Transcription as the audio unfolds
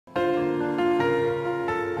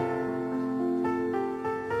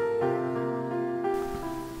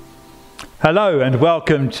Hello and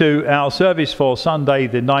welcome to our service for Sunday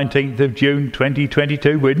the 19th of June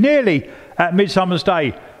 2022. We're nearly at Midsummer's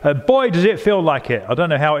Day. Boy, does it feel like it. I don't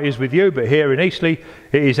know how it is with you, but here in Eastleigh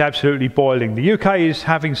it is absolutely boiling. The UK is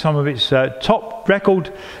having some of its top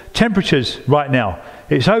record temperatures right now.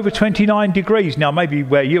 It's over 29 degrees. Now maybe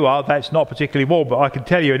where you are that's not particularly warm, but I can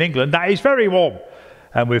tell you in England that is very warm.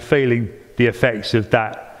 And we're feeling the effects of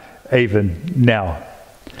that even now.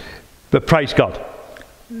 But praise God.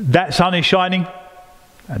 That sun is shining,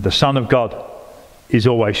 and the Son of God is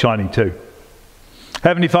always shining too.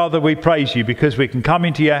 Heavenly Father, we praise you because we can come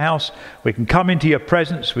into your house, we can come into your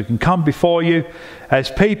presence, we can come before you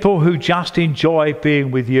as people who just enjoy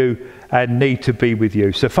being with you and need to be with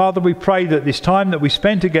you. So Father, we pray that this time that we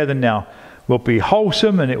spend together now will be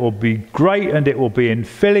wholesome, and it will be great, and it will be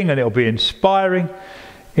infilling, and it will be inspiring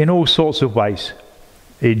in all sorts of ways.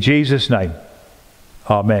 In Jesus' name,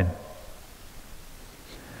 amen.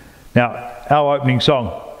 Now, our opening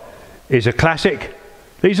song is a classic.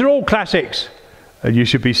 These are all classics. And you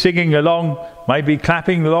should be singing along, maybe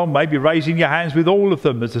clapping along, maybe raising your hands with all of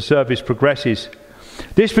them as the service progresses.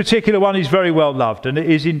 This particular one is very well loved, and it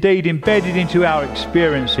is indeed embedded into our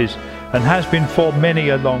experiences and has been for many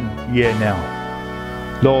a long year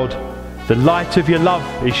now. Lord, the light of your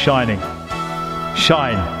love is shining.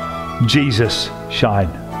 Shine, Jesus,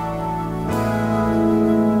 shine.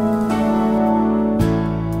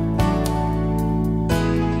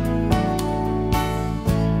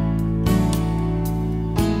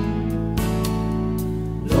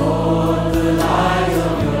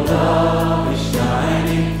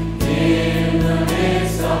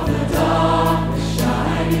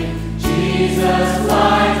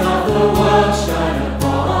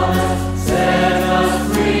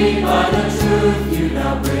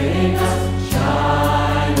 Name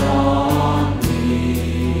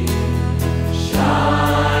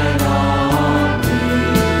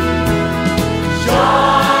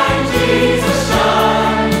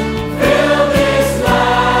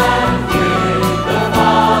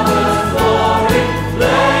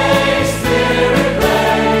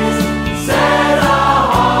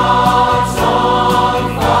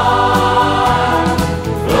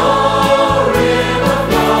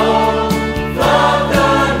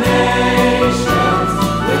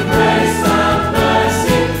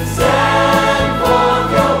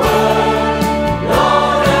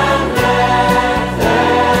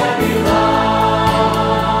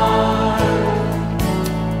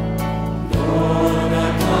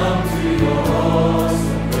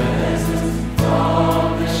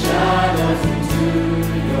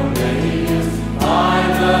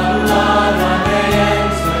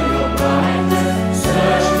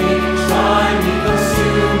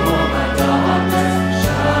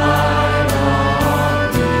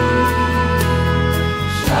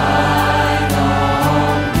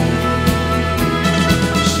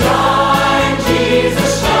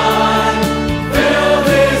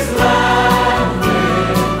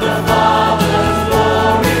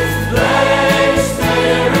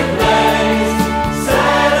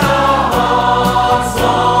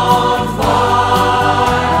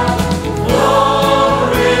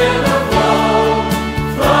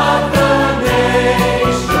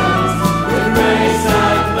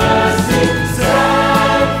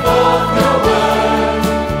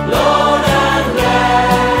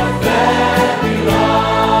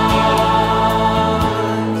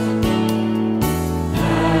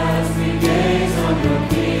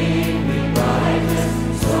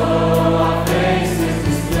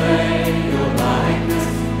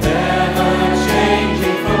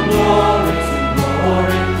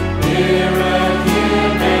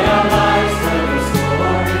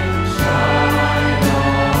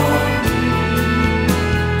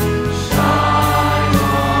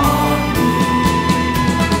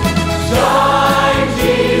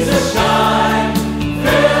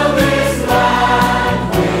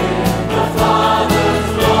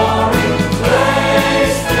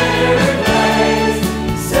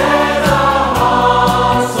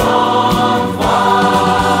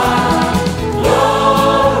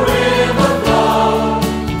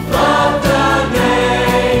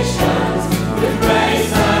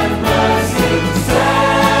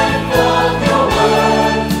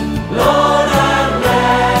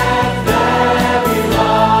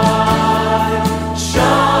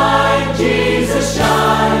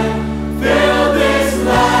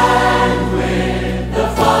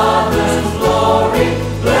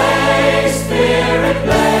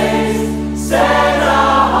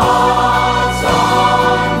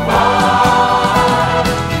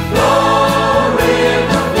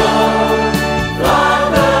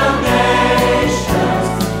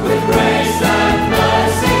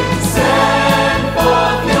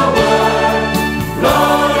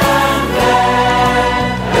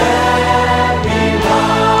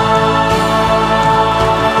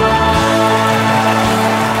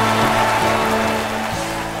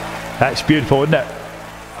That's beautiful, isn't it?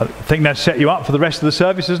 I think that set you up for the rest of the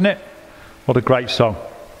service, isn't it? What a great song.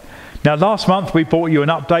 Now, last month we brought you an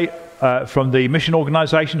update from the mission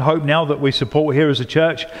organisation Hope Now that we support here as a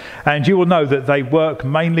church, and you will know that they work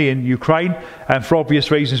mainly in Ukraine, and for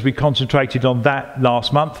obvious reasons we concentrated on that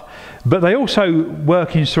last month, but they also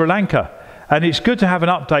work in Sri Lanka, and it's good to have an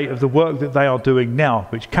update of the work that they are doing now,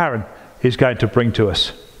 which Karen is going to bring to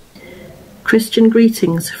us. Christian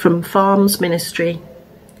greetings from Farms Ministry.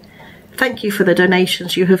 Thank you for the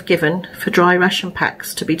donations you have given for dry ration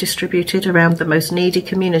packs to be distributed around the most needy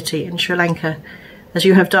community in Sri Lanka, as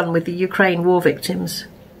you have done with the Ukraine war victims.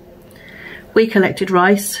 We collected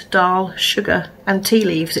rice, dal, sugar and tea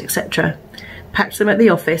leaves, etc., packed them at the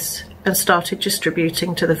office and started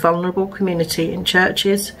distributing to the vulnerable community in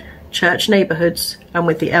churches, church neighbourhoods and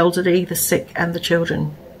with the elderly, the sick and the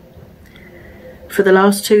children. For the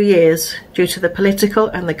last 2 years, due to the political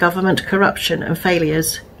and the government corruption and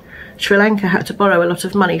failures, Sri Lanka had to borrow a lot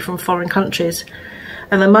of money from foreign countries,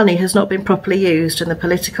 and the money has not been properly used, and the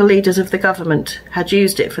political leaders of the government had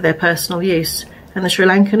used it for their personal use, and the Sri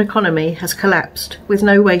Lankan economy has collapsed with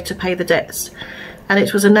no way to pay the debts, and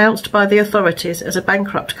it was announced by the authorities as a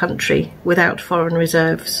bankrupt country without foreign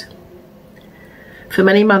reserves. For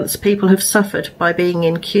many months people have suffered by being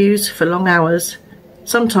in queues for long hours,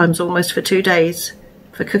 sometimes almost for 2 days,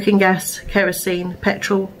 for cooking gas, kerosene,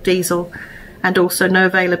 petrol, diesel, and also no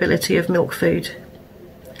availability of milk food.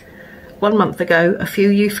 1 month ago, a few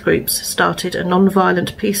youth groups started a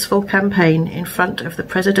non-violent peaceful campaign in front of the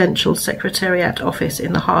Presidential Secretariat office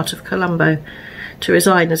in the heart of Colombo to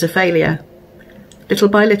resign as a failure. Little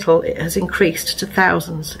by little it has increased to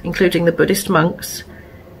thousands, including the Buddhist monks,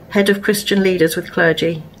 head of Christian leaders with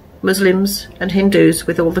clergy, Muslims and Hindus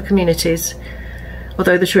with all the communities,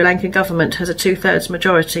 although the Sri Lankan government has a 2/3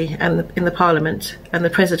 majority in the parliament and the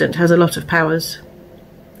president has a lot of powers.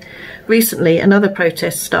 Recently, another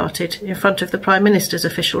protest started in front of the Prime Minister's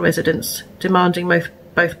official residence, demanding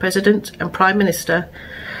both President and Prime Minister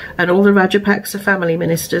and all the Rajapaksa family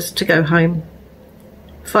ministers to go home.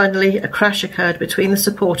 Finally, a crash occurred between the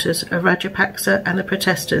supporters of Rajapaksa and the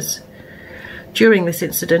protesters. During this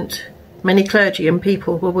incident, many clergy and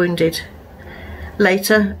people were wounded.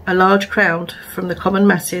 Later, a large crowd from the common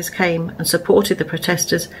masses came and supported the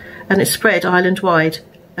protesters, and it spread island-wide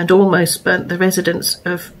and almost burnt the residence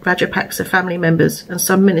of Rajapaksa family members and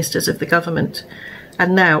some ministers of the government,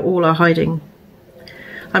 and now all are hiding.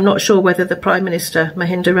 I'm not sure whether the Prime Minister,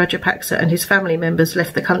 Mahinda Rajapaksa, and his family members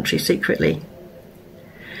left the country secretly.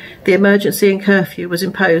 The emergency and curfew was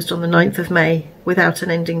imposed on the 9th of May without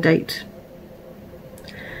an ending date.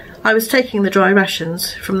 I was taking the dry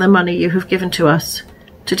rations from the money you have given to us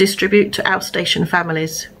to distribute to outstation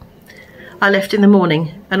families. I left in the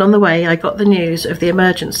morning, and on the way I got the news of the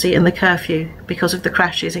emergency and the curfew because of the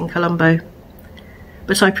crashes in Colombo.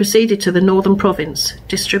 But I proceeded to the northern province,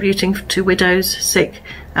 distributing to widows, sick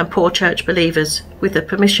and poor church believers with the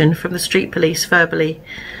permission from the street police verbally,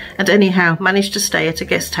 and anyhow managed to stay at a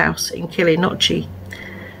guest house in Kilinochchi.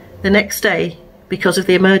 The next day, because of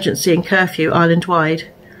the emergency and curfew island-wide,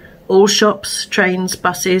 all shops, trains,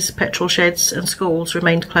 buses, petrol sheds and schools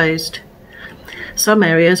remained closed. Some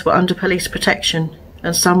areas were under police protection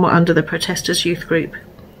and some were under the protesters' youth group.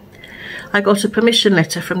 I got a permission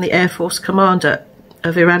letter from the Air Force commander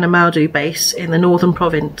of Iranamadu base in the northern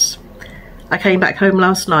province. I came back home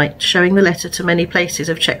last night showing the letter to many places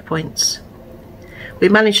of checkpoints. We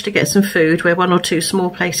managed to get some food where 1 or 2 small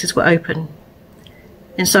places were open.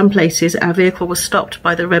 In some places our vehicle was stopped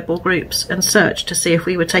by the rebel groups and searched to see if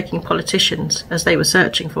we were taking politicians, as they were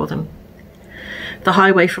searching for them. The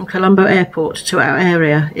highway from Colombo Airport to our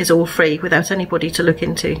area is all free without anybody to look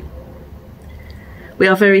into. We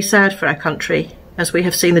are very sad for our country as we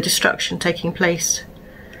have seen the destruction taking place.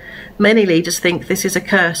 Many leaders think this is a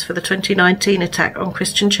curse for the 2019 attack on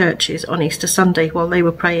Christian churches on Easter Sunday while they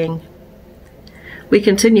were praying. We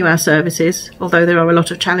continue our services, although there are a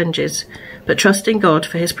lot of challenges, but trusting God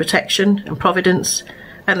for his protection and providence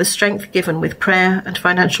and the strength given with prayer and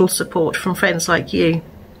financial support from friends like you.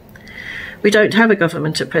 We don't have a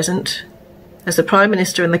government at present. As the Prime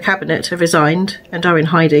Minister and the Cabinet have resigned and are in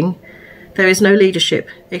hiding, there is no leadership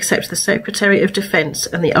except the Secretary of Defence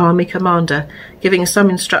and the Army Commander giving some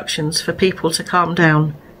instructions for people to calm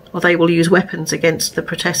down, or they will use weapons against the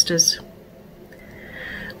protesters.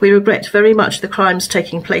 We regret very much the crimes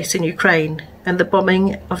taking place in Ukraine and the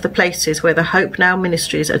bombing of the places where the Hope Now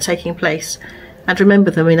ministries are taking place, and remember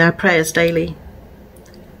them in our prayers daily.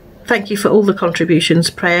 Thank you for all the contributions,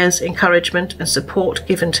 prayers, encouragement and support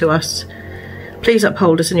given to us. Please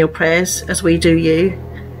uphold us in your prayers as we do you.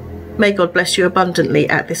 May God bless you abundantly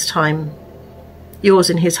at this time. Yours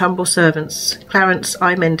in his humble servants, Clarence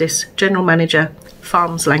I. Mendis, General Manager,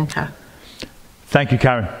 Farms Lanka. Thank you,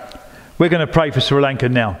 Karen. We're going to pray for Sri Lanka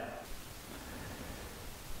now.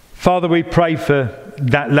 Father, we pray for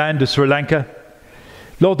that land of Sri Lanka.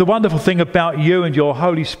 Lord, the wonderful thing about you and your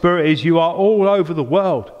Holy Spirit is you are all over the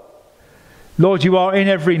world. Lord, you are in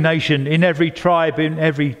every nation, in every tribe, in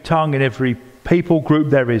every tongue, in every people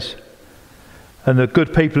group there is. And the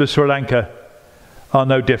good people of Sri Lanka are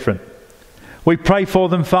no different. We pray for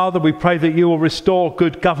them, Father. We pray that you will restore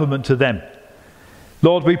good government to them.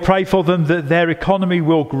 Lord, we pray for them that their economy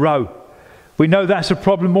will grow. We know that's a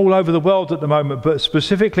problem all over the world at the moment, but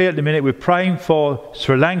specifically at the minute we're praying for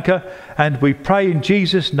Sri Lanka, and we pray in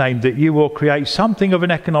Jesus' name that you will create something of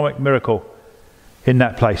an economic miracle in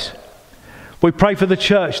that place. We pray for the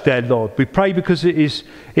church there, Lord. We pray because it is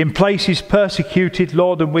in places persecuted,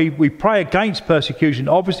 Lord, and we pray against persecution.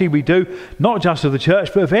 Obviously we do, not just of the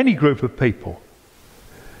church, but of any group of people.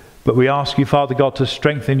 But we ask you, Father God, to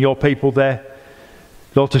strengthen your people there,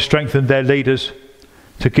 Lord, to strengthen their leaders,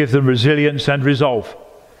 to give them resilience and resolve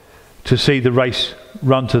to see the race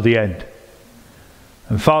run to the end.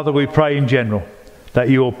 And Father, we pray in general that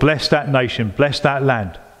you will bless that nation, bless that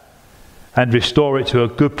land, and restore it to a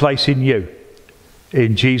good place in you.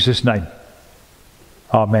 In Jesus' name.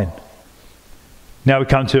 Amen. Now we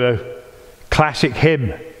come to a classic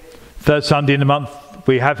hymn. Third Sunday in the month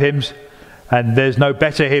we have hymns, and there's no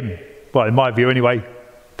better hymn, well in my view anyway,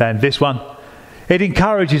 than this one. It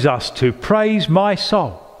encourages us to praise my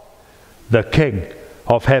soul, the King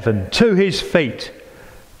of heaven. To his feet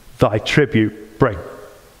thy tribute bring.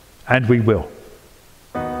 And we will.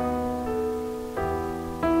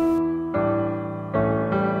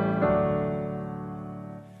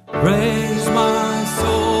 Praise my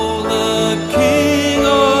soul, the King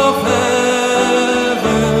of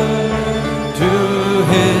heaven. To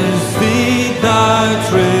his feet thy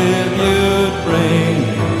tribute bring.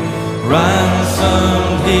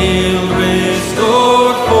 Ransomed, healed,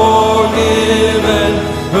 restored, forgiven.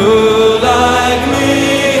 Who like me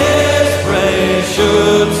his praise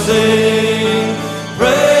should sing?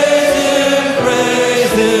 Praise him,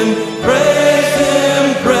 praise him, praise him,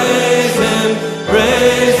 praise him,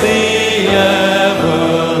 praise the everlasting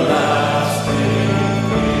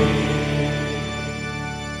King.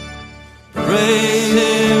 Praise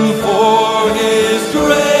him for his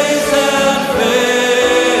grace and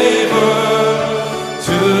favor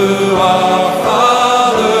to our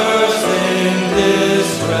fathers in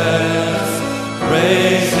distress.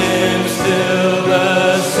 Praise him still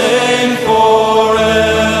the same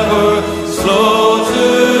forever, slow to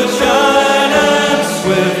shine and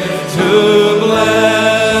swift to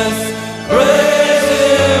bless. Praise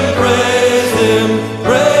him, praise him,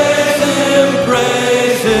 praise him,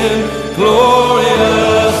 praise him,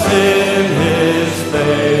 glorious in his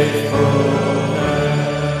faithfulness.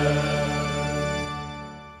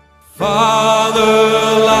 Father,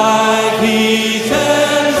 like he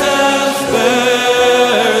tends and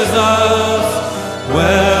spares us,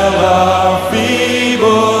 well our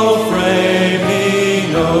feeble frame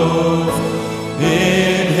he knows.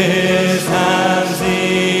 In his hands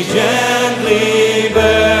he gently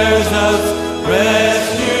bears us,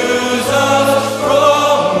 rescues us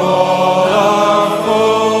from all our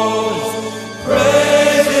foes.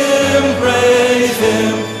 Praise him, praise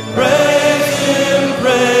him, praise him,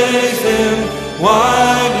 praise him,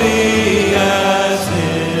 widely as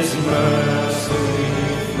his mercy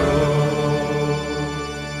flows.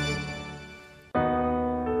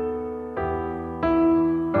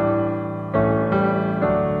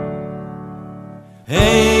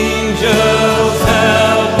 Angels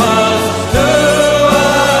help us to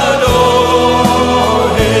adore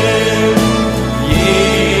him.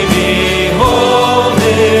 Ye behold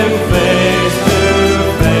him face to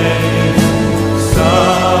face.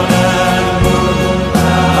 Sun and moon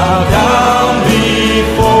bow down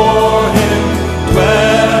before him.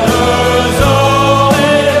 Dwellers all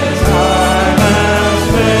in time and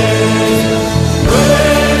space.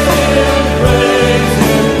 Praise him, praise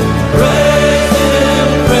him, praise him,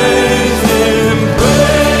 praise him, praise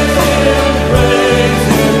him, praise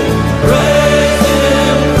him, praise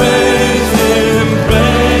him, praise him,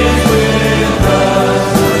 praise with us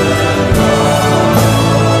and our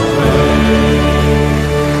praise.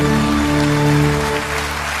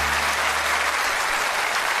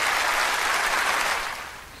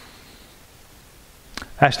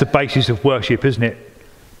 That's the basis of worship, isn't it?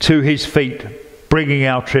 To his feet, bringing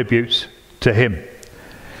our tributes to him.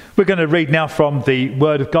 We're going to read now from the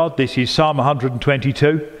Word of God. This is Psalm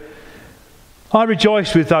 122. I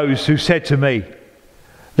rejoiced with those who said to me,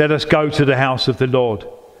 let us go to the house of the Lord.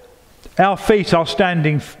 Our feet are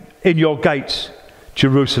standing in your gates,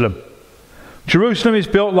 Jerusalem. Jerusalem is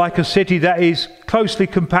built like a city that is closely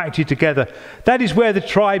compacted together. That is where the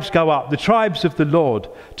tribes go up, the tribes of the Lord,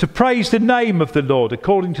 to praise the name of the Lord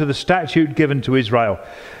according to the statute given to Israel.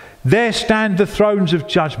 There stand the thrones of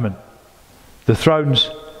judgment, the thrones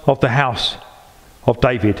of the house of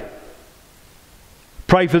David.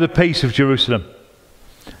 Pray for the peace of Jerusalem.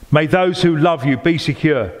 May those who love you be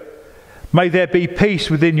secure. May there be peace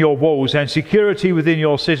within your walls and security within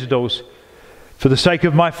your citadels. For the sake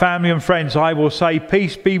of my family and friends, I will say,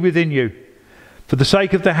 peace be within you. For the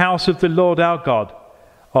sake of the house of the Lord our God,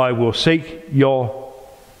 I will seek your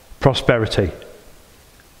prosperity.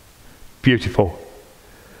 Beautiful.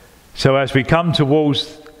 So as we come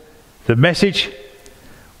towards the message,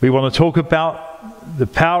 we want to talk about the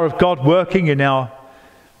power of God working in our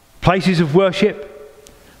places of worship.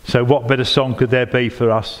 So what better song could there be for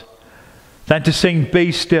us than to sing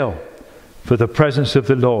Be Still, for the presence of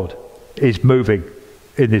the Lord is moving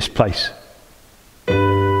in this place.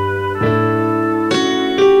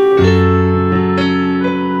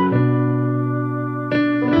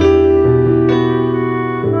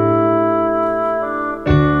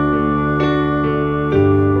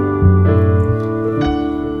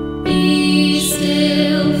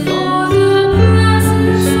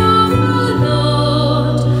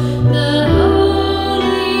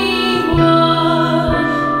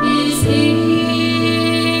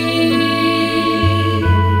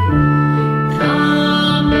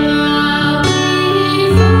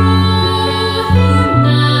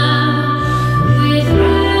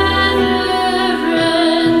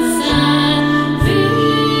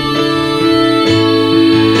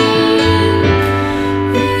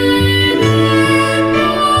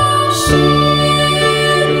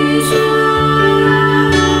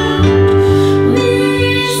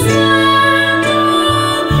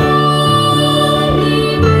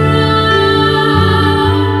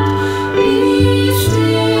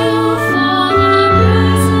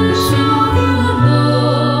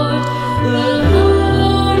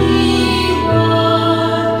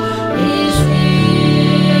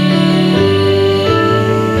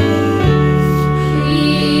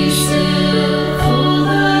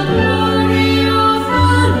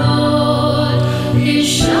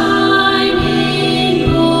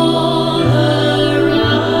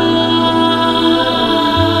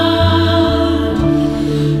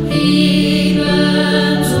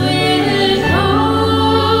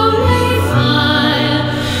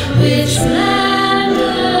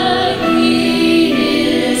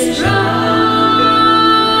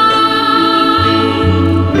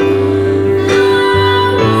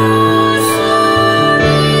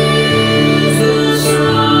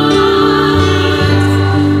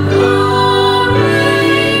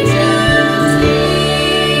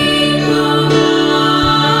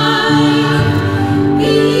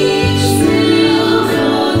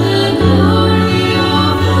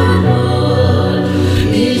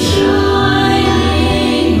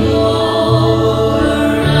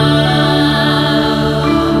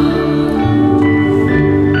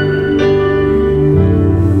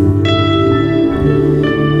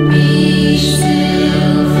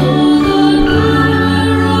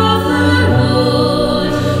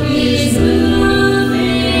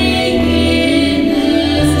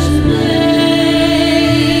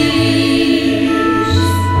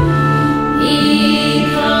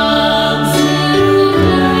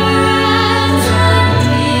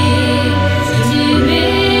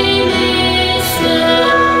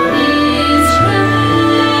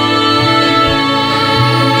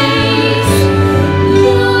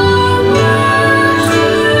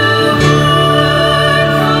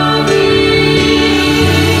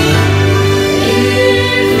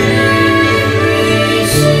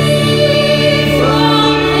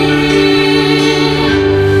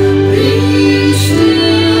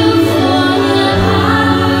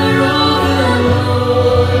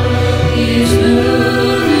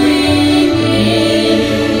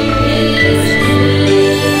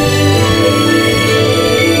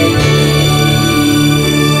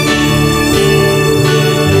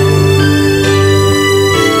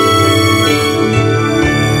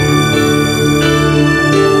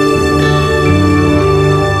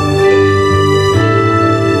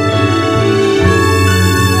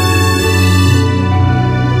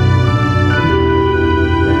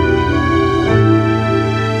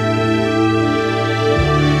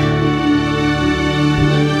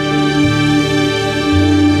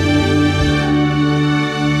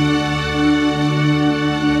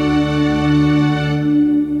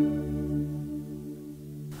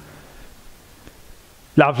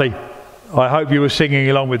 Lovely. I hope you were singing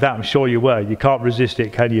along with that. I'm sure you were. You can't resist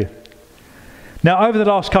it, can you? Now, over the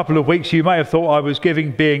last couple of weeks, you may have thought I was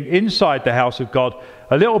giving being inside the house of God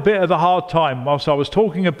a little bit of a hard time whilst I was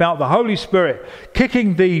talking about the Holy Spirit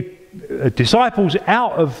kicking the disciples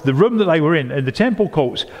out of the room that they were in the temple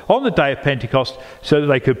courts on the day of Pentecost so that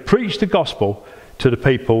they could preach the gospel to the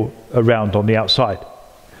people around on the outside.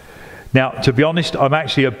 Now, to be honest, I'm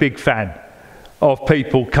actually a big fan of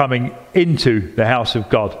people coming into the house of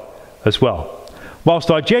God as well. Whilst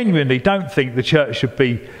I genuinely don't think the church should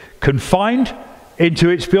be confined into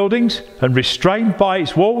its buildings and restrained by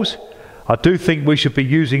its walls, I do think we should be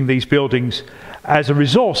using these buildings as a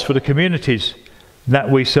resource for the communities that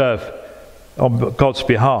we serve on God's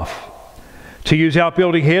behalf. To use our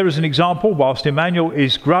building here as an example, whilst Emmanuel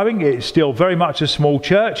is growing, it's still very much a small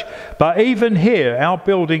church, but even here our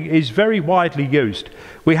building is very widely used.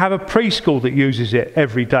 We have a preschool that uses it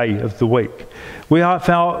every day of the week. We have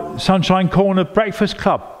our Sunshine Corner Breakfast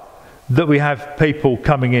Club that we have people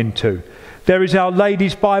coming into. There is our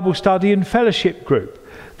ladies' Bible study and fellowship group.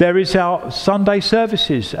 There is our Sunday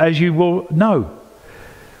services, as you will know.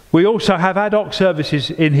 We also have ad hoc services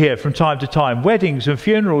in here from time to time, weddings and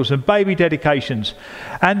funerals and baby dedications.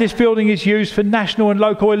 And this building is used for national and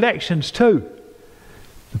local elections too.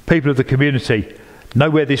 The people of the community know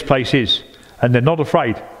where this place is, and they're not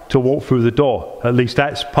afraid to walk through the door. At least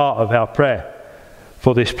that's part of our prayer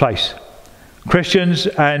for this place. Christians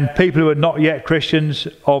and people who are not yet Christians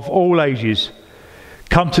of all ages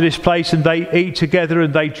come to this place and they eat together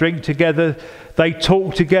and they drink together, they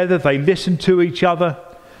talk together, they listen to each other,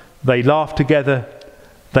 they laugh together,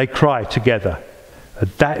 they cry together.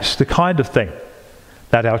 And that's the kind of thing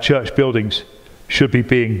that our church buildings should be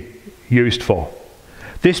being used for.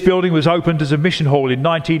 This building was opened as a mission hall in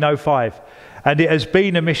 1905, and it has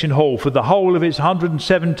been a mission hall for the whole of its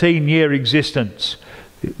 117-year existence.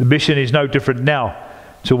 The mission is no different now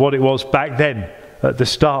to what it was back then at the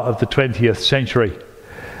start of the 20th century.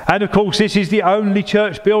 And of course, this is the only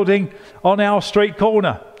church building on our street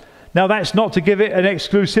corner. Now, that's not to give it an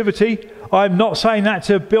exclusivity. I'm not saying that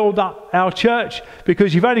to build up our church,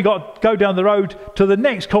 because you've only got to go down the road to the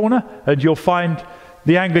next corner and you'll find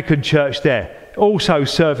the Anglican church there, also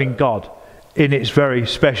serving God in its very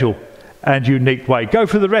special and unique way. Go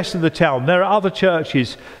for the rest of the town. There are other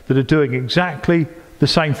churches that are doing exactly the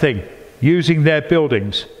same thing, using their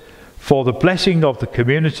buildings for the blessing of the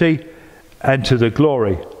community and to the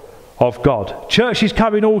glory of God. Churches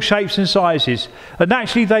come in all shapes and sizes, and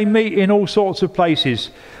actually they meet in all sorts of places.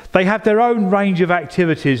 They have their own range of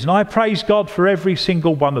activities, and I praise God for every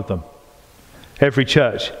single one of them. Every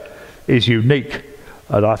church is unique,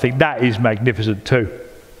 and I think that is magnificent too.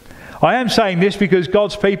 I am saying this because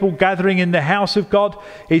God's people gathering in the house of God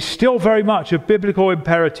is still very much a biblical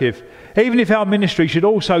imperative, even if our ministry should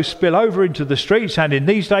also spill over into the streets and in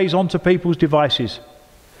these days onto people's devices.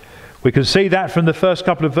 We can see that from the first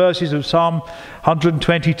couple of verses of Psalm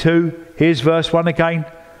 122. Here's verse 1 again.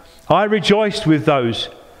 I rejoiced with those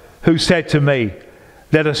who said to me,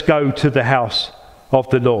 let us go to the house of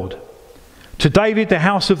the Lord. To David, the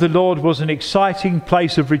house of the Lord was an exciting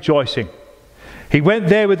place of rejoicing. He went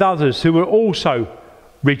there with others who were also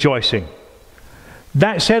rejoicing.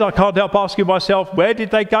 That said, I can't help asking myself, where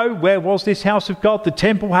did they go? Where was this house of God? The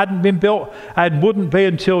temple hadn't been built and wouldn't be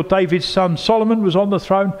until David's son Solomon was on the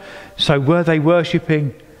throne. So were they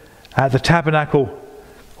worshipping at the tabernacle,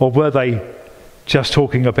 or were they just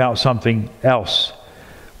talking about something else?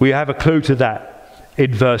 We have a clue to that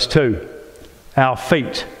in verse 2. Our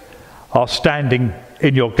feet are standing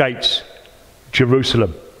in your gates,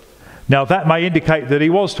 Jerusalem. Now that may indicate that he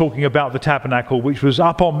was talking about the tabernacle, which was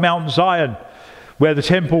up on Mount Zion, where the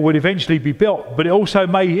temple would eventually be built. But it also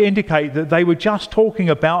may indicate that they were just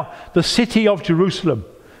talking about the city of Jerusalem,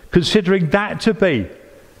 considering that to be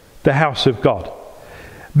the house of God.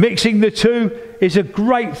 Mixing the two is a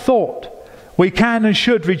great thought. We can and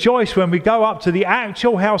should rejoice when we go up to the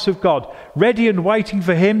actual house of God, ready and waiting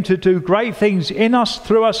for him to do great things in us,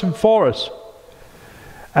 through us and for us.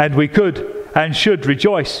 And we could and should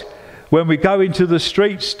rejoice when we go into the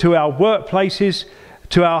streets, to our workplaces,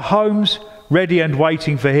 to our homes, ready and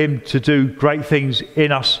waiting for him to do great things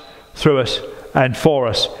in us, through us and for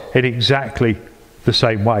us in exactly the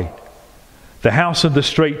same way. The house and the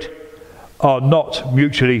street are not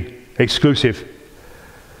mutually exclusive.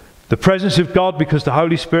 The presence of God, because the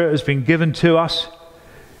Holy Spirit has been given to us,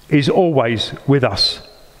 is always with us.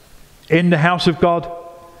 In the house of God,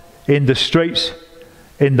 in the streets,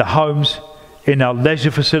 in the homes, in our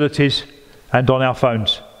leisure facilities and on our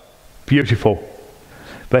phones. Beautiful.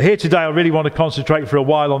 But here today I really want to concentrate for a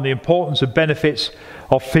while on the importance and benefits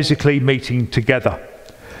of physically meeting together.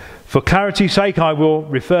 For clarity's sake, I will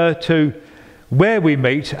refer to where we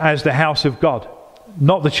meet as the house of God,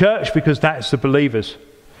 not the church, because that's the believers.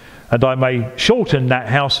 And I may shorten that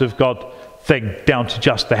house of God thing down to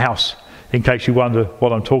just the house, in case you wonder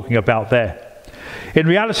what I'm talking about there. In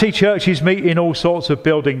reality, churches meet in all sorts of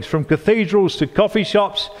buildings, from cathedrals to coffee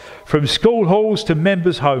shops, from school halls to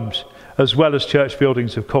members' homes, as well as church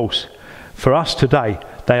buildings, of course. For us today,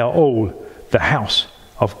 they are all the house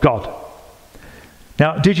of God.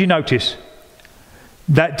 Now, did you notice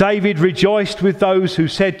that David rejoiced with those who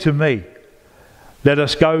said to me, "Let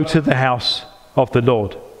us go to the house of the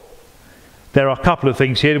Lord"? There are a couple of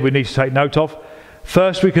things here that we need to take note of.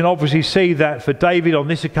 First, we can obviously see that for David on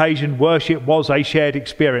this occasion, worship was a shared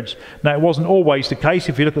experience. Now, it wasn't always the case.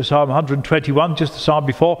 If you look at Psalm 121, just the psalm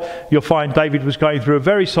before, you'll find David was going through a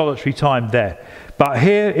very solitary time there. But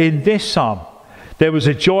here in this psalm, there was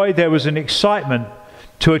a joy, there was an excitement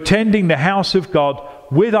to attending the house of God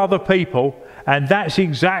with other people, and that's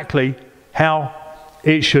exactly how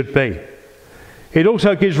it should be. It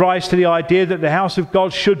also gives rise to the idea that the house of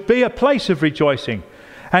God should be a place of rejoicing,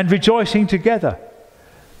 and rejoicing together.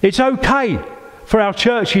 It's okay for our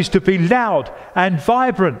churches to be loud and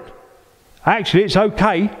vibrant. Actually, it's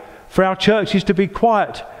okay for our churches to be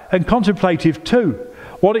quiet and contemplative too.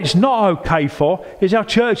 What it's not okay for is our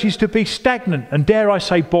churches to be stagnant and, dare I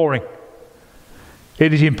say, boring.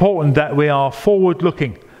 It is important that we are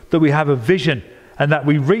forward-looking, that we have a vision, and that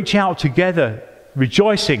we reach out together,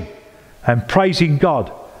 rejoicing and praising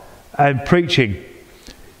God and preaching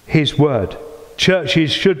His word.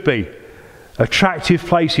 Churches should be attractive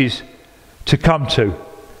places to come to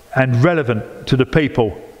and relevant to the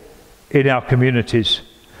people in our communities.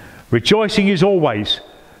 Rejoicing is always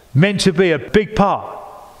meant to be a big part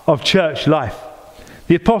of church life.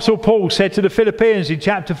 The Apostle Paul said to the Philippians in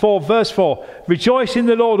chapter 4, verse 4, "Rejoice in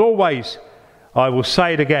the Lord always." I will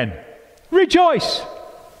say it again. Rejoice!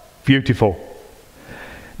 Beautiful.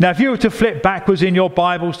 Now, if you were to flip backwards in your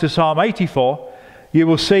Bibles to Psalm 84, you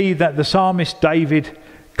will see that the psalmist David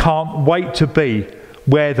can't wait to be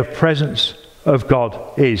where the presence of God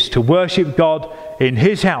is, to worship God in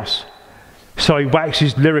his house. So he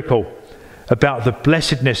waxes lyrical about the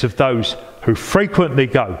blessedness of those who frequently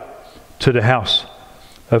go to the house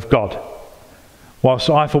of God. Whilst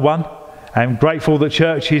I, for one, am grateful that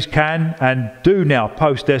churches can and do now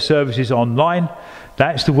post their services online,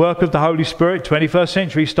 that's the work of the Holy Spirit, 21st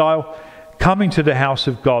century style. Coming to the house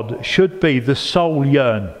of God should be the sole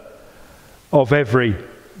yearn of every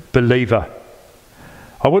believer.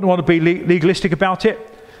 I wouldn't want to be legalistic about it,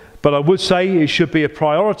 but I would say it should be a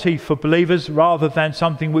priority for believers rather than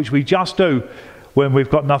something which we just do when we've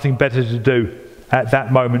got nothing better to do at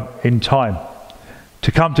that moment in time.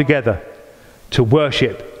 To come together, to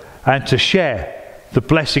worship and to share the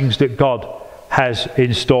blessings that God has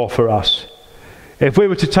in store for us. If we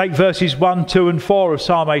were to take verses 1, 2 and 4 of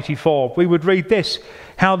Psalm 84, we would read this: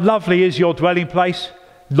 "How lovely is your dwelling place,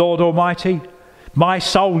 Lord Almighty! My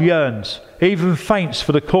soul yearns, even faints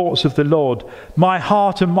for the courts of the Lord. My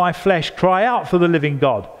heart and my flesh cry out for the living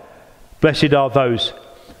God. Blessed are those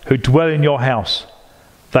who dwell in your house.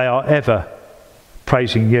 They are ever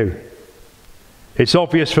praising you." It's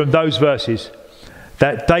obvious from those verses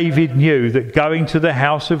that David knew that going to the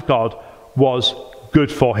house of God was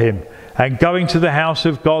good for him. And going to the house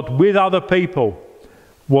of God with other people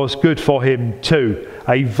was good for him too.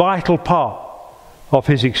 A vital part of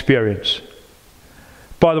his experience.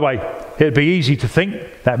 By the way, it'd be easy to think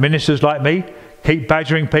that ministers like me keep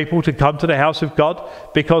badgering people to come to the house of God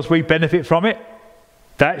because we benefit from it.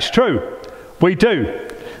 That's true. We do.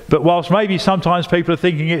 But whilst maybe sometimes people are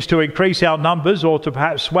thinking it's to increase our numbers or to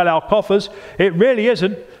perhaps swell our coffers, it really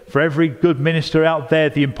isn't. For every good minister out there,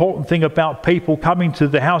 the important thing about people coming to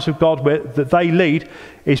the house of God that they lead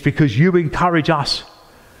is because you encourage us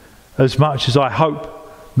as much as I hope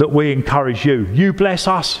that we encourage you. You bless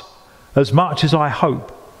us as much as I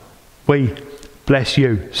hope we bless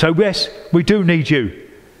you. So yes, we do need you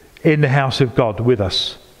in the house of God with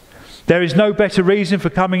us. There is no better reason for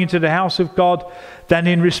coming into the house of God than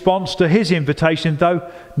in response to his invitation, though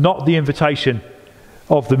not the invitation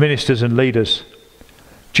of the ministers and leaders.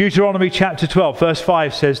 Deuteronomy chapter 12 verse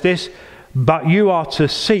 5 says this: "But you are to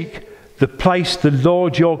seek the place the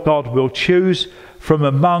Lord your God will choose from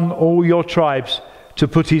among all your tribes to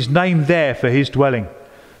put his name there for his dwelling.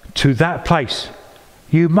 To that place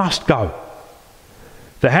you must go."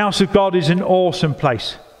 The house of God is an awesome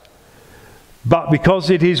place. But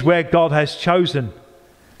because it is where God has chosen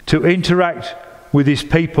to interact with his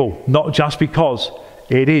people, not just because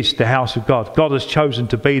it is the house of God. God has chosen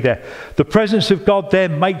to be there. The presence of God there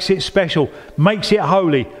makes it special, makes it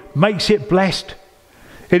holy, makes it blessed.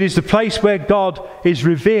 It is the place where God is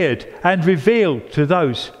revered and revealed to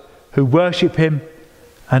those who worship him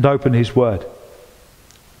and open his word.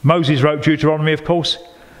 Moses wrote Deuteronomy, of course,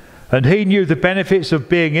 and he knew the benefits of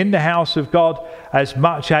being in the house of God as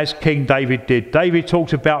much as King David did. David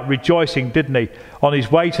talked about rejoicing, didn't he, on his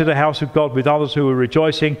way to the house of God with others who were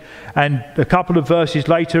rejoicing. And a couple of verses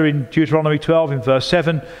later in Deuteronomy 12, in verse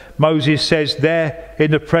 7, Moses says, "There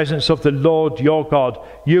in the presence of the Lord your God,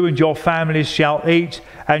 you and your families shall eat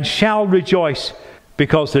and shall rejoice,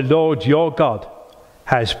 because the Lord your God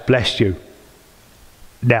has blessed you."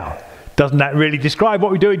 Now, doesn't that really describe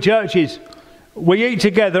what we do in churches? We eat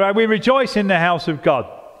together and we rejoice in the house of God.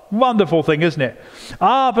 Wonderful thing, isn't it?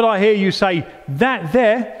 But I hear you say that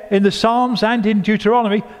there in the Psalms and in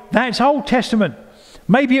Deuteronomy, that's Old Testament.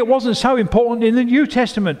 Maybe it wasn't so important in the New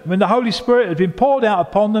Testament when the Holy Spirit had been poured out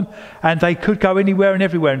upon them and they could go anywhere and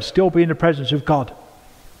everywhere and still be in the presence of God.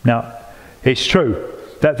 Now, it's true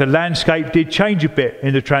that the landscape did change a bit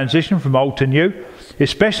in the transition from old to new,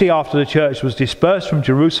 especially after the church was dispersed from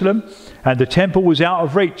Jerusalem and the temple was out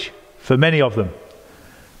of reach for many of them.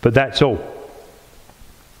 But that's all.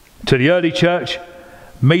 To the early church,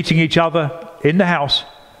 meeting each other in the house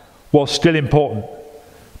was still important.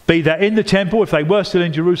 Be that in the temple, if they were still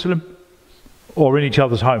in Jerusalem, or in each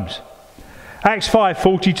other's homes. Acts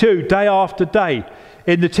 5:42, day after day,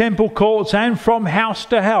 in the temple courts and from house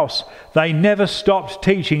to house, they never stopped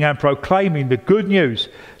teaching and proclaiming the good news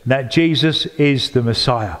that Jesus is the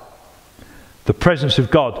Messiah. The presence of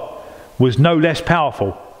God was no less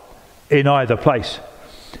powerful in either place.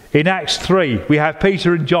 In Acts 3, we have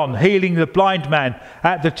Peter and John healing the blind man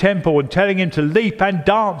at the temple and telling him to leap and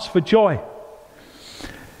dance for joy.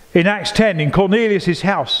 In Acts 10, in Cornelius'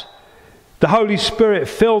 house, the Holy Spirit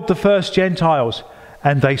filled the first Gentiles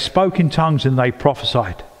and they spoke in tongues and they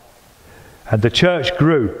prophesied. And the church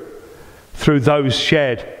grew through those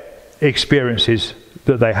shared experiences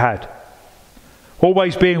that they had.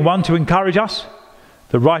 Always being one to encourage us,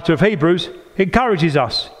 the writer of Hebrews encourages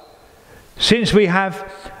us. Since we have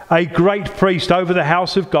a great priest over the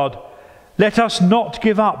house of God, let us not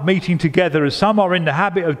give up meeting together as some are in the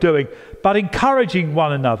habit of doing, but encouraging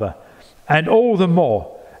one another, and all the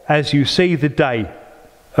more as you see the day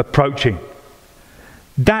approaching.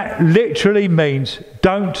 That literally means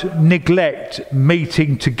don't neglect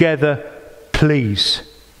meeting together, please.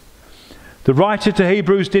 The writer to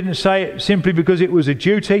Hebrews didn't say it simply because it was a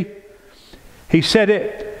duty. He said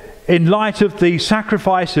it in light of the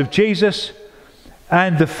sacrifice of Jesus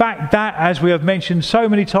and the fact that, as we have mentioned so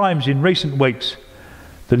many times in recent weeks,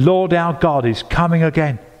 the Lord our God is coming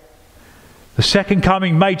again. The second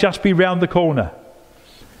coming may just be round the corner.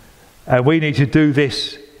 And we need to do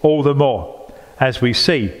this all the more as we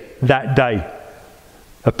see that day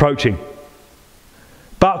approaching.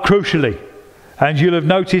 But crucially, and you'll have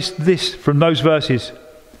noticed this from those verses,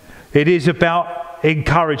 it is about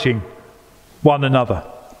encouraging one another.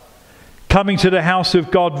 Coming to the house of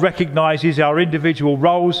God recognises our individual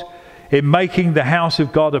roles in making the house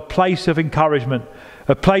of God a place of encouragement,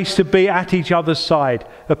 a place to be at each other's side,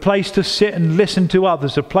 a place to sit and listen to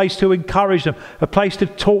others, a place to encourage them, a place to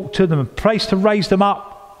talk to them, a place to raise them up.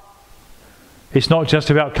 It's not just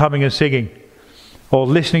about coming and singing or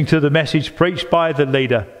listening to the message preached by the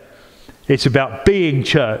leader. It's about being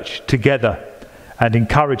church together and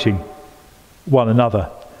encouraging one another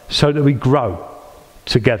so that we grow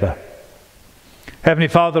together. Heavenly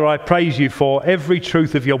Father, I praise you for every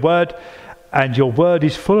truth of your word, and your word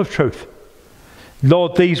is full of truth.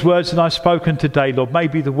 Lord, these words that I've spoken today, Lord, may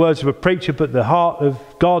be the words of a preacher, but the heart of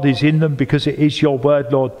God is in them because it is your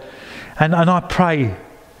word, Lord. And I pray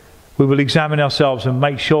we will examine ourselves and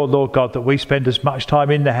make sure, Lord God, that we spend as much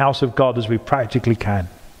time in the house of God as we practically can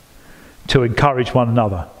to encourage one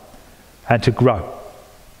another and to grow.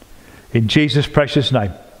 In Jesus' precious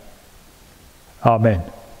name, amen.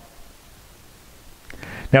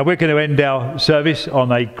 Now we're going to end our service on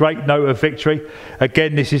a great note of victory.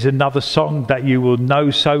 Again, this is another song that you will know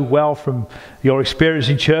so well from your experience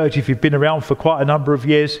in church if you've been around for quite a number of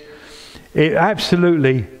years. It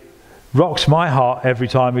absolutely rocks my heart every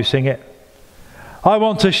time we sing it. I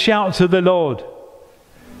want to shout to the Lord.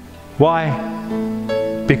 Why?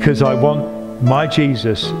 Because I want my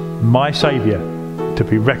Jesus, my Saviour, to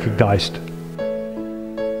be recognised.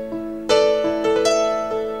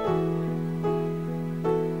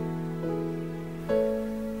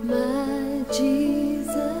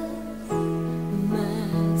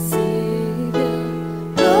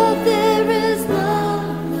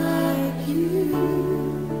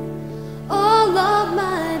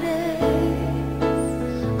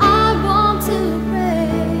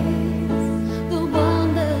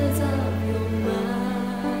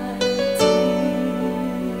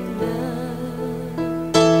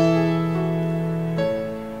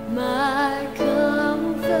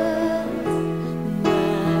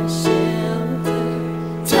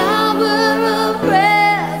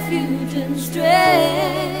 and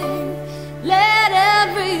strength. Let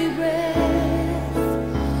every breath,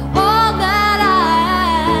 all that I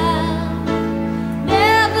am,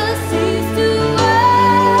 never cease to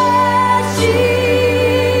worship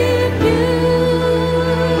you.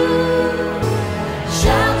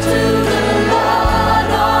 Shout to the Lord,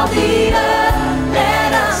 all the earth,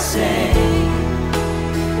 let us sing.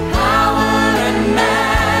 Power and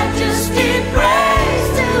majesty, praise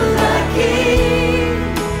to the King.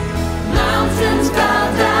 Mountains bow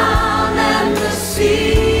down and the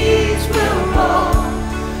seas will roar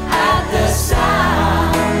at the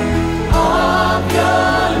sound of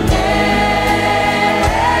your name.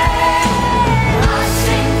 I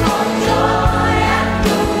sing for joy at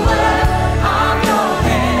the word of your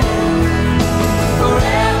hand.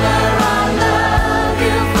 Forever I'll love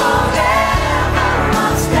you, forever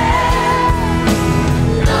I'll stand.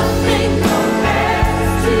 Nothing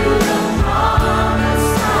compares to the promise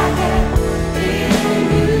I have in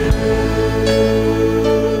you.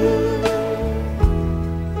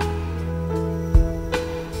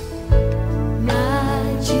 My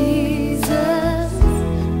Jesus,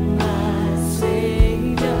 my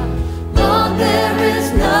Savior, Lord, there is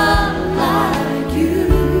none like you.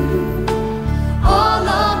 All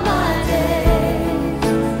of my days,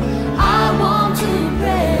 I want to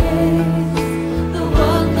praise the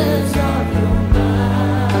wonders of your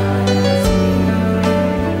mighty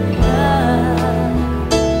love.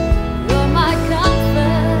 You're my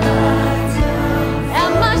comfort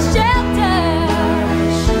and my shelter.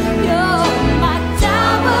 You're my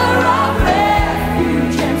tower of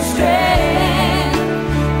refuge and strength.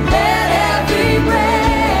 Let every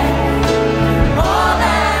breath, all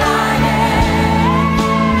that I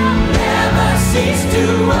am, never cease to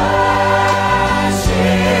worship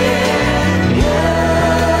you.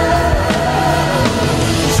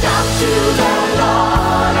 Shout to the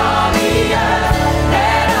Lord, all the earth,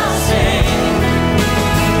 let us sing.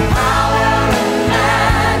 Power and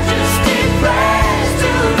majesty, praise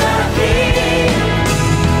to the King.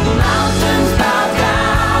 Mountains bow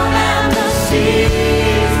down and the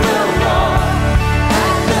seas will roar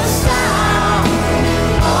at the sound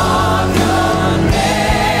of your name.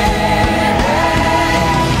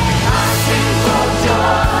 I sing for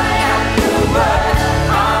joy at the word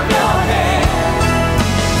of your hand.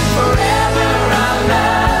 Forever I'll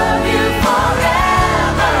love you,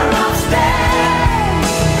 forever I'll stand.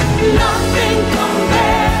 Nothing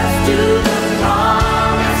compares to the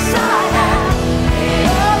promise I have.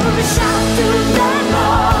 Oh, shout to the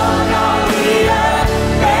Lord, all the earth,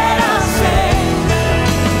 let us sing.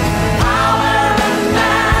 Power and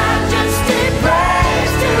majesty,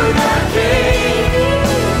 praise to the King.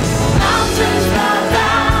 Mountains bow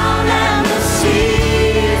down and the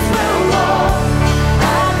seas will roar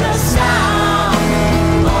at the sound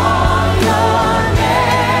of your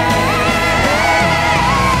name.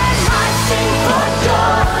 I sing for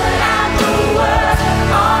joy at the word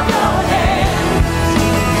of your hand.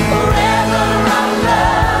 Forever I'll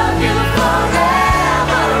love you,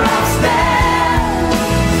 forever I'll stand.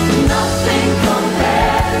 Nothing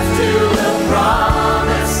compares to the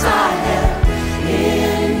promise I have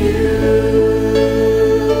in you.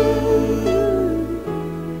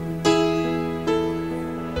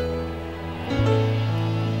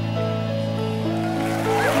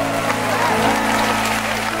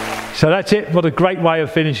 So that's it. What a great way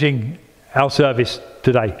of finishing our service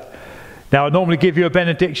today. Now, I normally give you a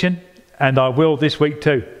benediction, and I will this week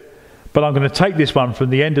too. But I'm going to take this one from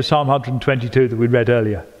the end of Psalm 122 that we read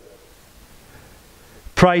earlier.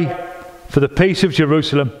 Pray for the peace of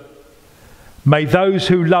Jerusalem. May those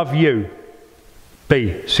who love you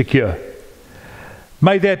be secure.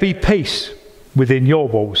 May there be peace within your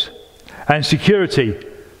walls and security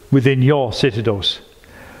within your citadels.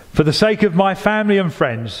 For the sake of my family and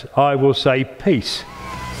friends, I will say peace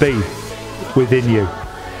be within you.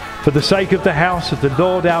 For the sake of the house of the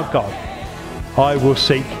Lord our God, I will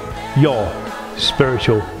seek your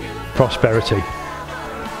spiritual prosperity.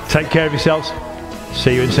 Take care of yourselves.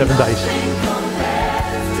 See you in 7 days.